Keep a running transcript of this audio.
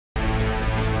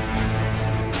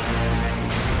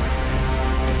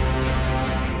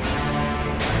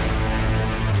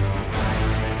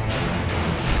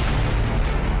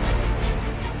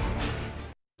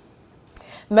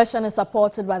Mission is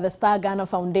supported by the Star Ghana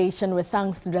Foundation with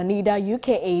thanks to Danida, UK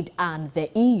Aid and the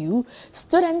EU.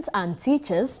 Students and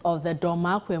teachers of the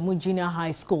Dormaa Akwamu Junior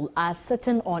High School are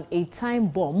sitting on a time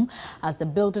bomb as the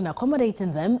building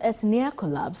accommodating them is near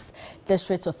collapse.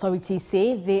 District authorities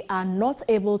say they are not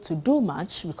able to do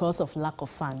much because of lack of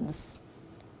funds.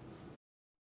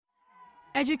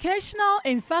 Educational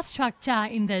infrastructure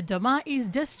in the Dormaa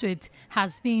East District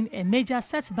has been a major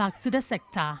setback to the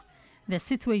sector. The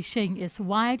situation is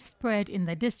widespread in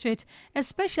the district,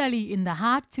 especially in the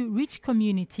hard-to-reach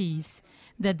communities.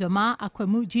 The Dormaa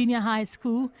Akwamu Junior High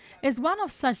School is one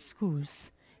of such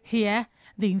schools. Here,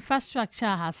 the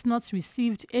infrastructure has not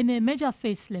received any major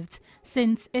facelift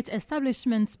since its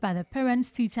establishment by the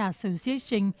Parents-Teacher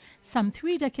Association some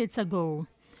 3 decades ago.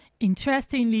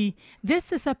 Interestingly,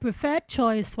 this is a preferred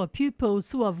choice for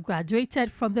pupils who have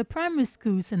graduated from the primary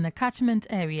schools in the catchment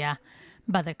area.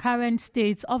 But the current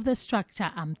state of the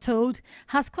structure, I'm told,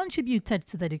 has contributed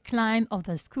to the decline of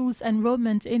the school's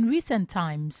enrollment in recent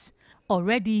times.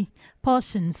 Already,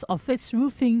 portions of its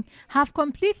roofing have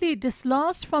completely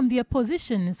dislodged from their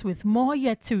positions, with more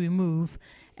yet to remove.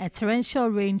 A torrential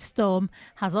rainstorm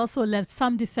has also left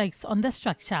some defects on the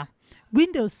structure.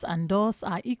 Windows and doors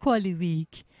are equally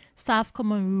weak. Staff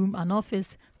common room and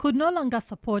office could no longer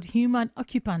support human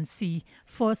occupancy,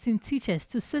 forcing teachers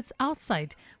to sit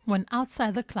outside when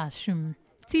outside the classroom.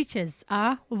 Teachers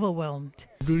are overwhelmed.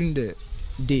 During the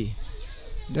day,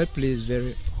 that place is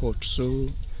very hot, so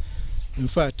in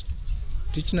fact,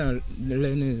 teaching and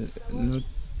learning is not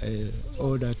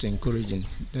all that encouraging.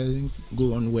 It doesn't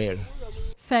go on well.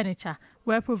 Furniture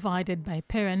were provided by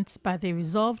parents, but they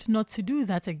resolved not to do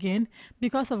that again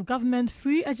because of government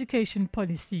free education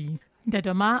policy. The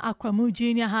Dormaa Akwamu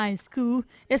Junior High School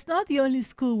is not the only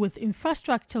school with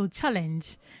infrastructural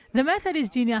challenge. The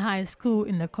Methodist Junior High School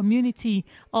in the community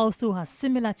also has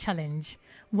similar challenge.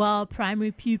 While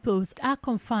primary pupils are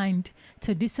confined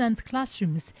to decent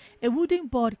classrooms, a wooden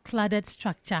board-cladded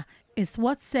structure is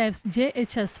what serves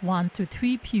JHS 1 to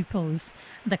 3 pupils.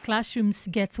 The classrooms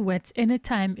get wet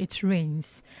anytime it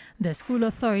rains. The school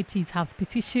authorities have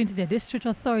petitioned the district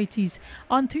authorities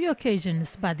on 3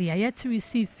 occasions, but they are yet to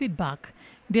receive feedback.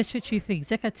 District Chief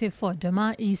Executive for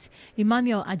Dormaa East,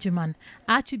 Emmanuel Ajuman,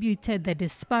 attributed the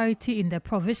disparity in the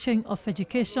provision of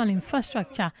educational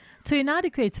infrastructure to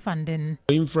inadequate funding.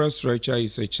 Infrastructure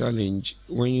is a challenge.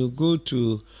 When you go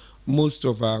to most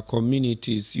of our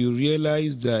communities, you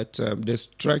realize that the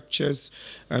structures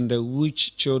under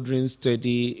which children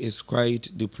study is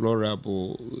quite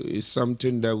deplorable. It's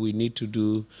something that we need to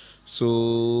do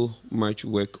so much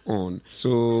work on.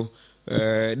 So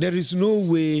there is no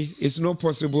way, it's not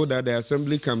possible that the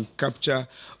Assembly can capture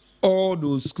all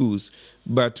those schools.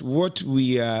 But what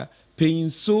we are paying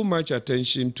so much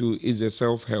attention to is the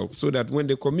self-help, so that when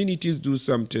the communities do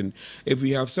something, if we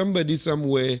have somebody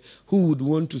somewhere who would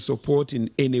want to support in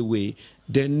any way,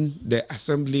 then the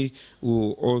Assembly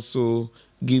will also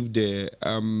give the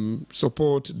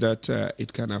support that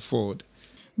it can afford.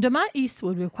 Dormaa East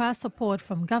will require support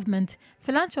from government,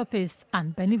 philanthropists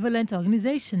and benevolent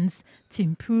organizations to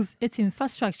improve its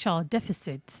infrastructural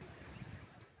deficit.